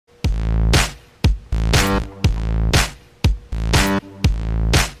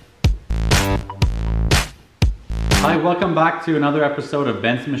Hi, welcome back to another episode of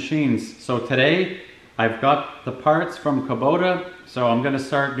Ben's Machines. So today I've got the parts from Kubota, so I'm going to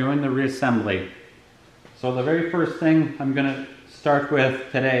start doing the reassembly. So the very first thing I'm going to start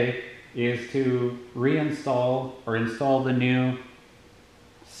with today is to reinstall or install the new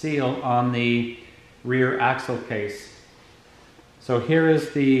seal on the rear axle case. So here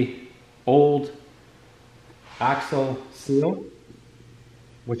is the old axle seal,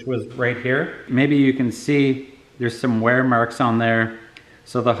 which was right here. Maybe you can see there's some wear marks on there.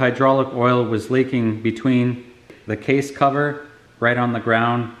 So the hydraulic oil was leaking between the case cover right on the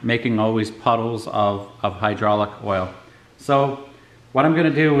ground, making always puddles of hydraulic oil. So what I'm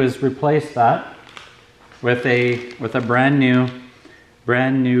going to do is replace that with a brand new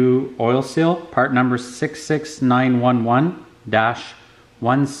oil seal, part number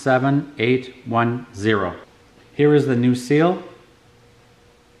 66911-17810. Here is the new seal.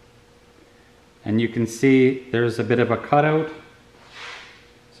 And you can see there's a bit of a cutout.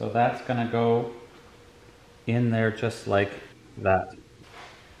 So that's going to go in there just like that.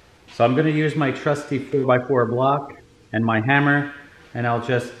 So I'm going to use my trusty 4x4 block and my hammer, and I'll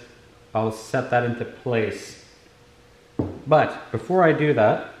set that into place. But before I do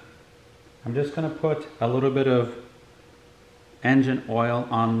that, I'm just going to put a little bit of engine oil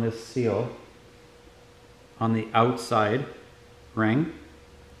on this seal on the outside ring.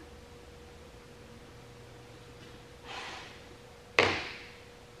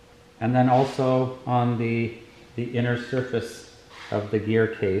 And then also on the inner surface of the gear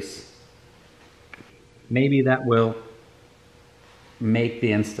case. Maybe that will make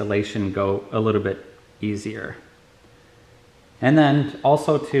the installation go a little bit easier. And then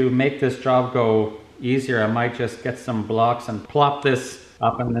also to make this job go easier, I might just get some blocks and plop this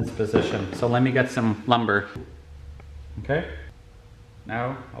up in this position. So let me get some lumber. Okay,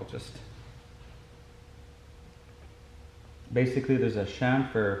 now I'll just, basically there's a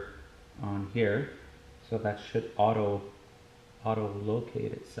chamfer on here, so that should auto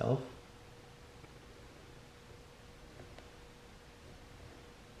locate itself.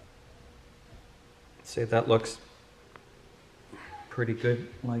 See, that looks pretty good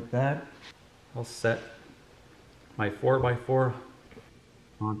like that. I'll set my 4x4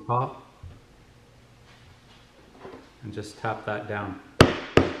 on top and just tap that down.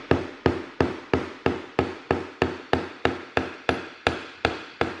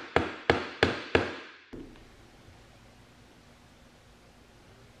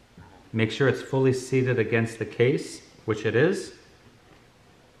 Make sure it's fully seated against the case, which it is.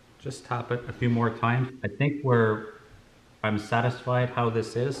 Just tap it a few more times. I think I'm satisfied how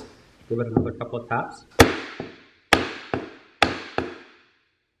this is. Give it another couple of taps.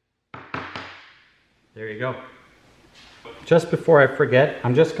 There you go. Just before I forget,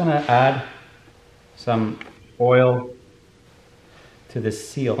 I'm just going to add some oil to the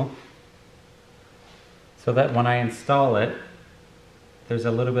seal so that when I install it, there's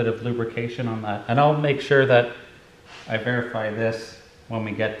a little bit of lubrication on that. And I'll make sure that I verify this when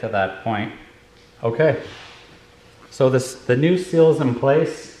we get to that point. Okay, so the new seal is in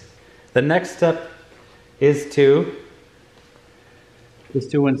place. The next step is to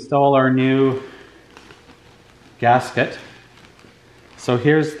install our new gasket. So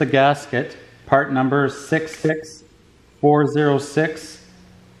here's the gasket, part number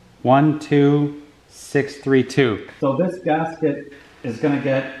 66406-12632. So this gasket is going to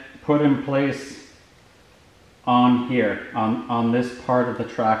get put in place on here, on this part of the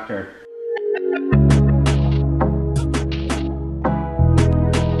tractor.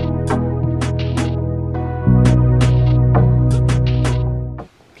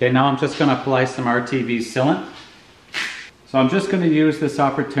 Okay, now I'm just going to apply some RTV sealant. So I'm just going to use this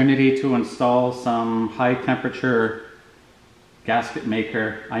opportunity to install some high temperature gasket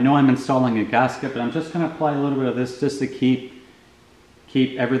maker. I know I'm installing a gasket, but I'm just going to apply a little bit of this just to keep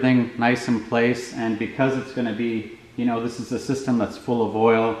everything nice in place. And because it's going to be, this is a system that's full of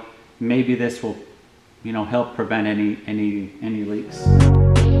oil, maybe this will, help prevent any leaks.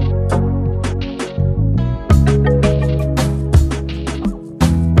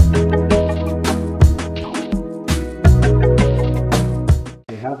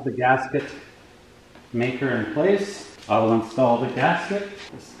 We have the gasket maker in place. I will install the gasket.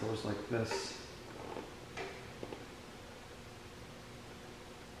 This goes like this.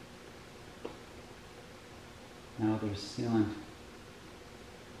 Now there's sealant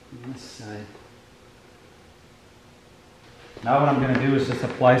on this side. Now what I'm going to do is just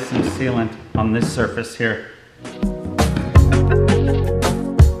apply some sealant on this surface here.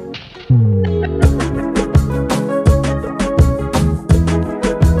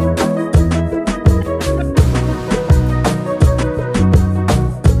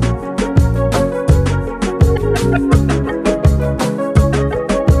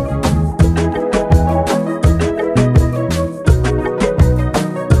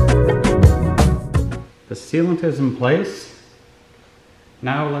 sealant is in place.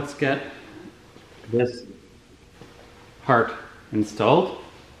 Now let's get this part installed.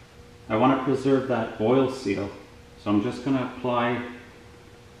 I want to preserve that oil seal, so I'm just going to apply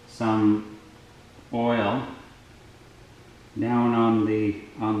some oil down on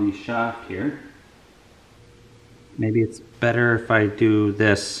the shaft here. Maybe it's better if I do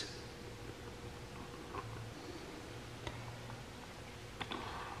this.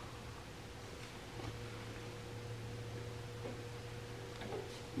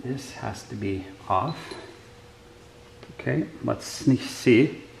 This has to be off. Okay, let's see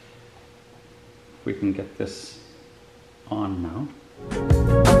if we can get this on now.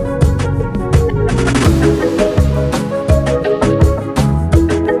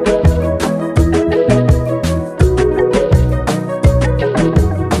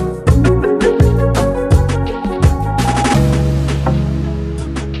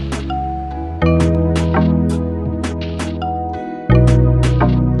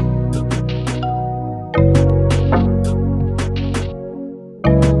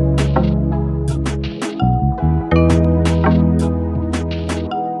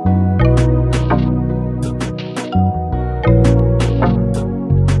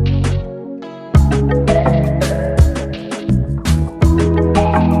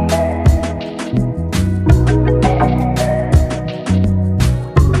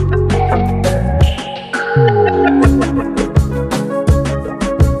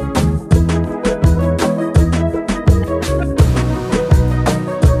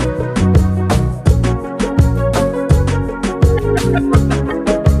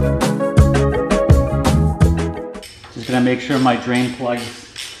 Make sure my drain plug's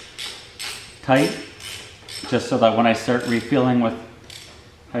tight, just so that when I start refilling with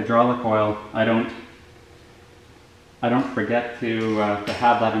hydraulic oil, I don't forget to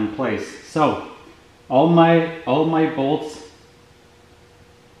have that in place. So all my bolts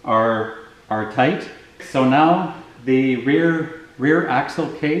are tight. So now the rear axle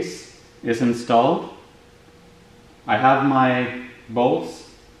case is installed. I have my bolts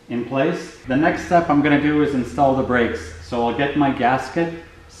in place. The next step I'm going to do is install the brakes. So I'll get my gasket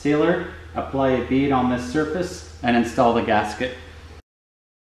sealer, apply a bead on this surface, and install the gasket.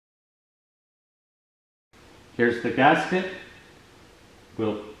 Here's the gasket.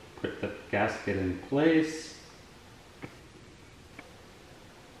 We'll put the gasket in place.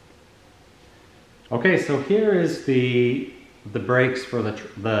 Okay, so here is the brakes for this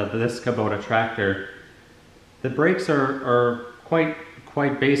Kubota tractor. The brakes are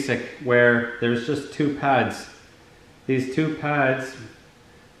quite basic, where there's just two pads. These two pads,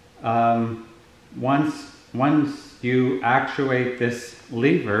 once you actuate this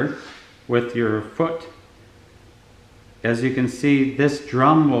lever with your foot, as you can see, this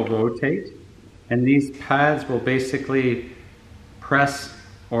drum will rotate, and these pads will basically press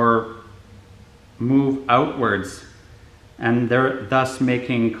or move outwards, and they're thus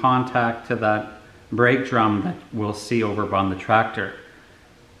making contact to that brake drum that we'll see over on the tractor.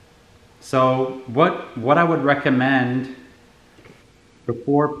 So what I would recommend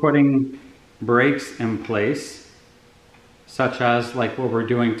before putting brakes in place, such as like what we're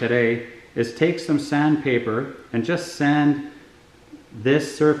doing today, is take some sandpaper and just sand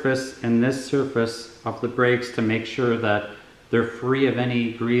this surface and this surface of the brakes to make sure that they're free of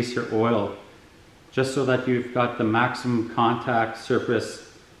any grease or oil, just so that you've got the maximum contact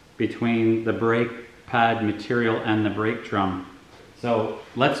surface between the brake pad material and the brake drum. So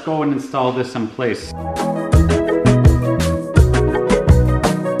let's go and install this in place.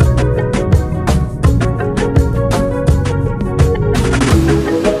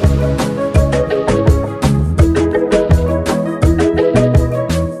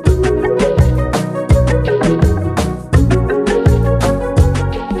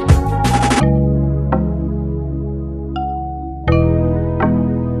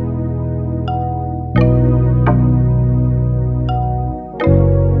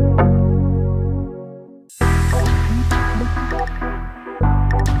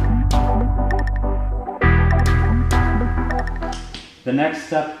 The next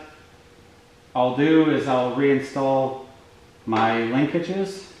step I'll do is I'll reinstall my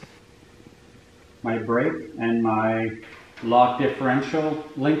linkages, my brake and my lock differential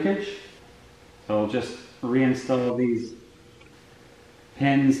linkage. So I'll just reinstall these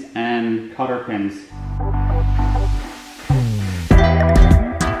pins and cotter pins.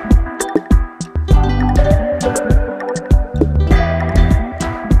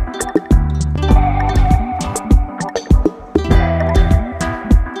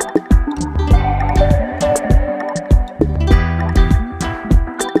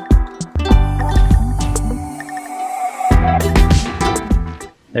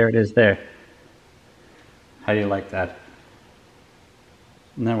 it is there. How do you like that?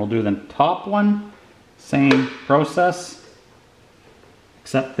 And then we'll do the top one, same process,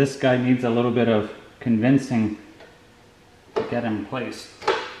 except this guy needs a little bit of convincing to get in place.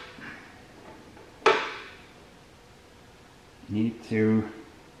 Need to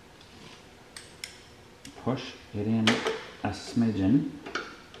push it in a smidgen.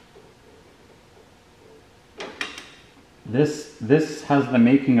 This has the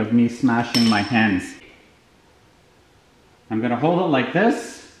making of me smashing my hands. I'm gonna hold it like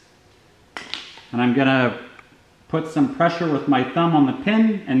this, and I'm gonna put some pressure with my thumb on the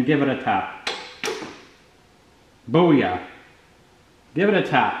pin and give it a tap. Booyah! Give it a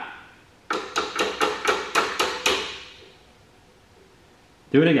tap.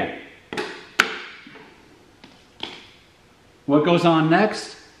 Do it again. What goes on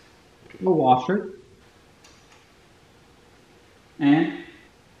next? A washer and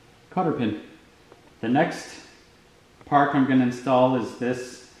cotter pin. The next part I'm going to install is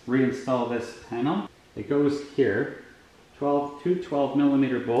this, reinstall this panel. It goes here, two 12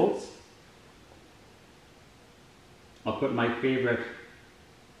 millimeter bolts. I'll put my favorite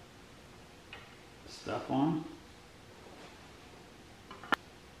stuff on.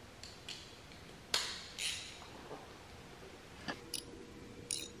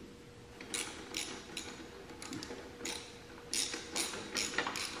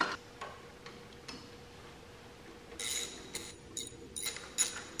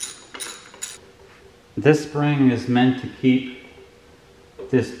 This spring is meant to keep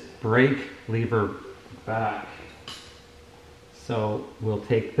this brake lever back. So we'll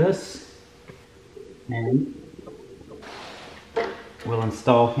take this and we'll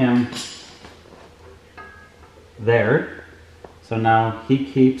install him there. So now he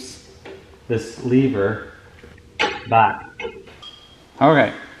keeps this lever back.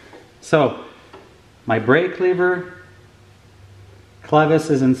 Okay, so my brake lever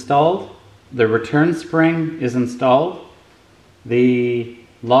clevis is installed. The return spring is installed. The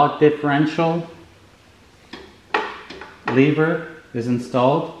lock differential lever is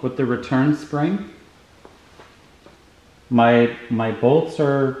installed with the return spring. My bolts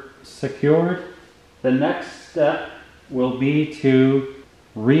are secured. The next step will be to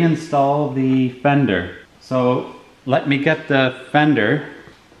reinstall the fender. So let me get the fender.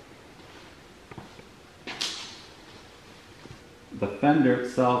 The fender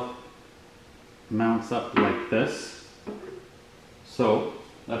itself mounts up like this. So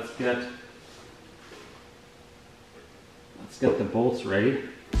let's get the bolts ready.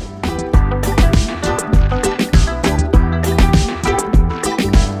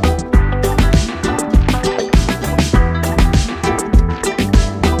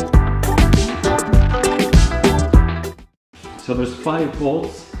 So there's 5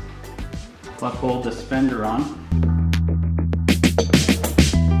 bolts that hold this fender on.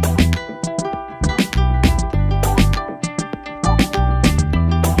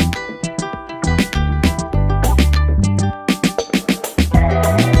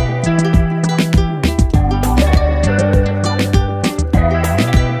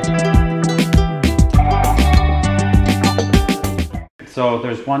 So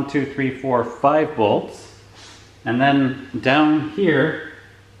there's 1, 2, 3, 4, 5 bolts. And then down here,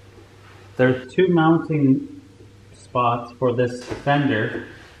 there's 2 mounting spots for this fender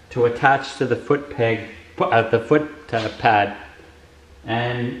to attach to the foot peg, the foot pad.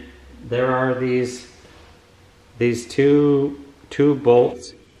 And there are these two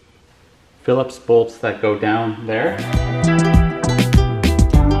bolts, Phillips bolts that go down there.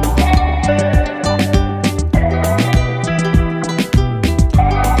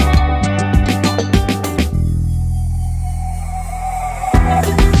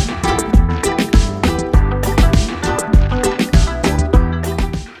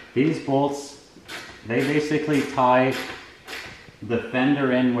 These bolts, they basically tie the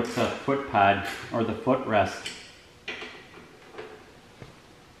fender in with the foot pad or the footrest.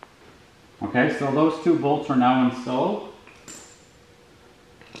 Okay, so those 2 bolts are now installed.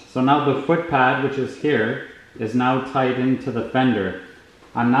 So now the foot pad, which is here, is now tied into the fender.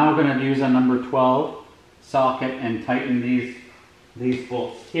 I'm now going to use a number 12 socket and tighten these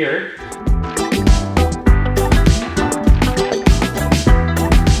bolts here.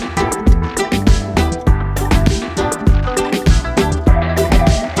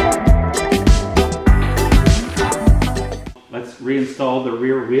 Reinstall the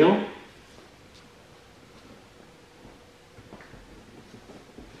rear wheel.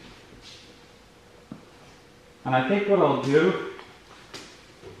 And I think what I'll do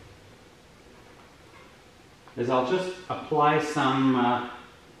is I'll just apply some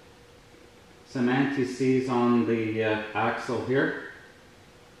some anti-seize on the axle here.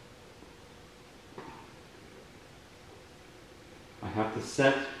 I have to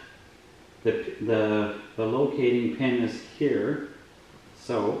set the locating pin is here,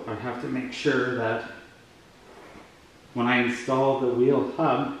 so I have to make sure that when I install the wheel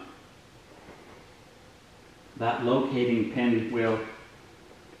hub, that locating pin will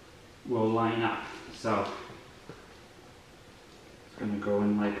line up. So it's going to go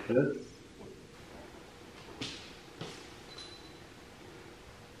in like this.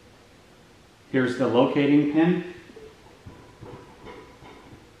 Here's the locating pin.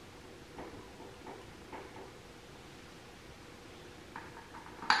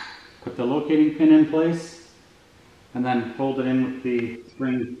 Put the locating pin in place and then hold it in with the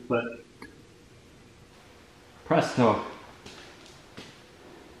spring clip. Presto.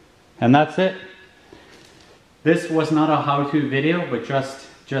 And that's it. This was not a how-to video, but just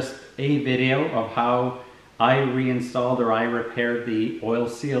a video of how I reinstalled or I repaired the oil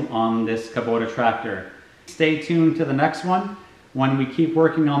seal on this Kubota tractor. Stay tuned to the next one when we keep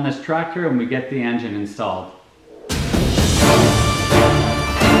working on this tractor and we get the engine installed.